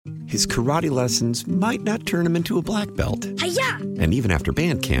His karate lessons might not turn him into a black belt. Hi-ya! And even after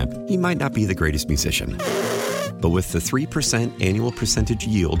band camp, he might not be the greatest musician. But with the 3% annual percentage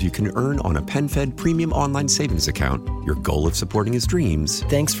yield you can earn on a PenFed premium online savings account, your goal of supporting his dreams...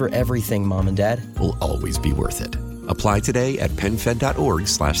 Thanks for everything, Mom and Dad. ...will always be worth it. Apply today at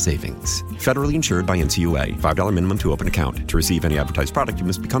PenFed.org/savings. Federally insured by NCUA. $5 minimum to open account. To receive any advertised product, you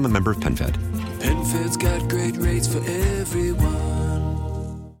must become a member of PenFed. PenFed's got great rates for everyone.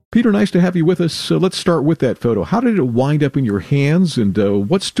 Peter, nice to have you with us. So let's start with that photo. How did it wind up in your hands, and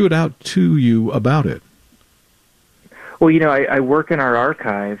what stood out to you about it? Well, I work in our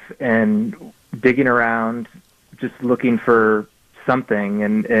archive and digging around, just looking for something,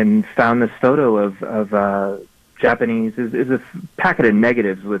 and found this photo of Japanese, is a packet of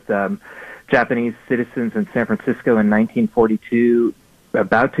negatives with Japanese citizens in San Francisco in 1942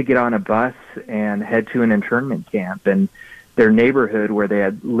 about to get on a bus and head to an internment camp. And their neighborhood where they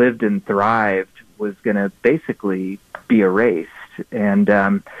had lived and thrived was going to basically be erased.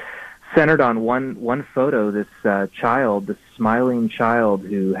 And centered on one photo, this child, this smiling child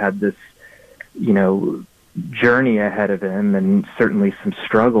who had this, journey ahead of him and certainly some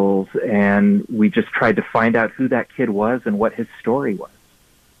struggles. And we just tried to find out who that kid was and what his story was.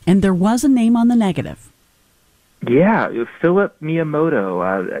 And there was a name on the negative. Yeah, Philip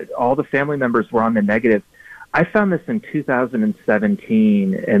Miyamoto. All the family members were on the negative. I found this in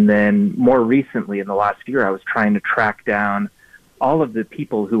 2017, and then more recently, in the last year, I was trying to track down all of the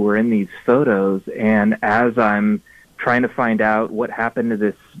people who were in these photos, and as I'm trying to find out what happened to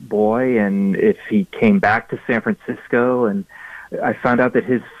this boy and if he came back to San Francisco, and I found out that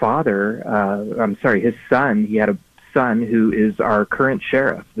his his son, he had a son who is our current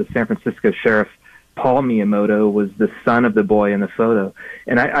sheriff, the San Francisco sheriff, Paul Miyamoto, was the son of the boy in the photo,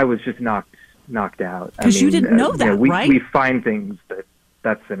 and I was just knocked out. Because you didn't know that, right? We find things, but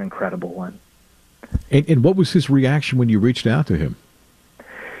that's an incredible one. And what was his reaction when you reached out to him?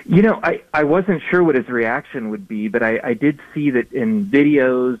 I wasn't sure what his reaction would be, but I did see that in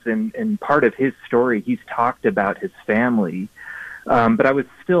videos and part of his story, he's talked about his family. But I was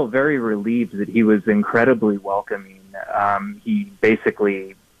still very relieved that he was incredibly welcoming. He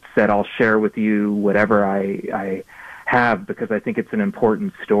basically said, I'll share with you whatever I have, because I think it's an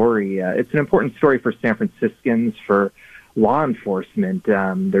important story. It's an important story for San Franciscans, for law enforcement.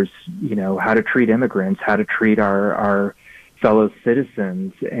 There's, how to treat immigrants, how to treat our fellow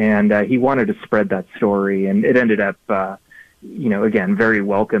citizens. And he wanted to spread that story. And it ended up, again, very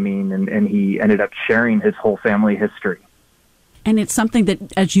welcoming. And he ended up sharing his whole family history. And it's something that,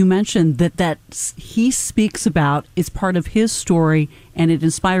 as you mentioned, that he speaks about is part of his story, and it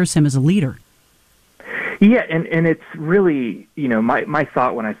inspires him as a leader. Yeah, and it's really, my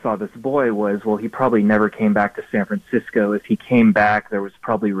thought when I saw this boy was, well, he probably never came back to San Francisco. If he came back, there was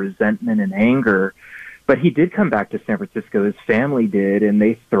probably resentment and anger. But he did come back to San Francisco. His family did, and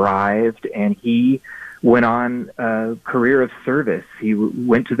they thrived, and he went on a career of service. He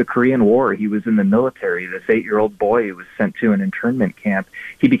went to the Korean War. He was in the military. This 8-year-old boy who was sent to an internment camp.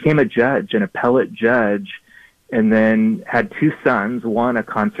 He became a judge, an appellate judge, and then had 2 sons, one a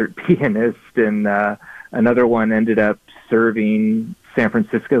concert pianist, and another one ended up serving San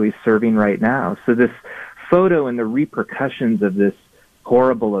Francisco. He's serving right now. So this photo and the repercussions of this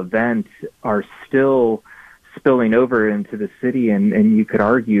horrible event are still spilling over into the city, and you could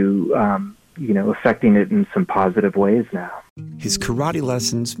argue, affecting it in some positive ways now. His karate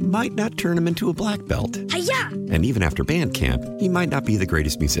lessons might not turn him into a black belt. Hi-ya! And even after band camp, he might not be the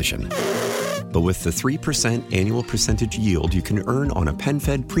greatest musician. But with the 3% annual percentage yield you can earn on a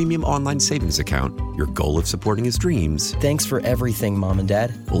PenFed premium online savings account, your goal of supporting his dreams... Thanks for everything, Mom and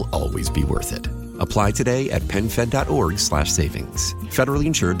Dad. ...will always be worth it. Apply today at PenFed.org/savings. Federally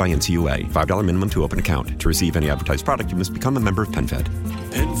insured by NCUA. $5 minimum to open account. To receive any advertised product, you must become a member of PenFed.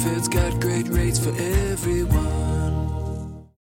 PenFed's got great rates for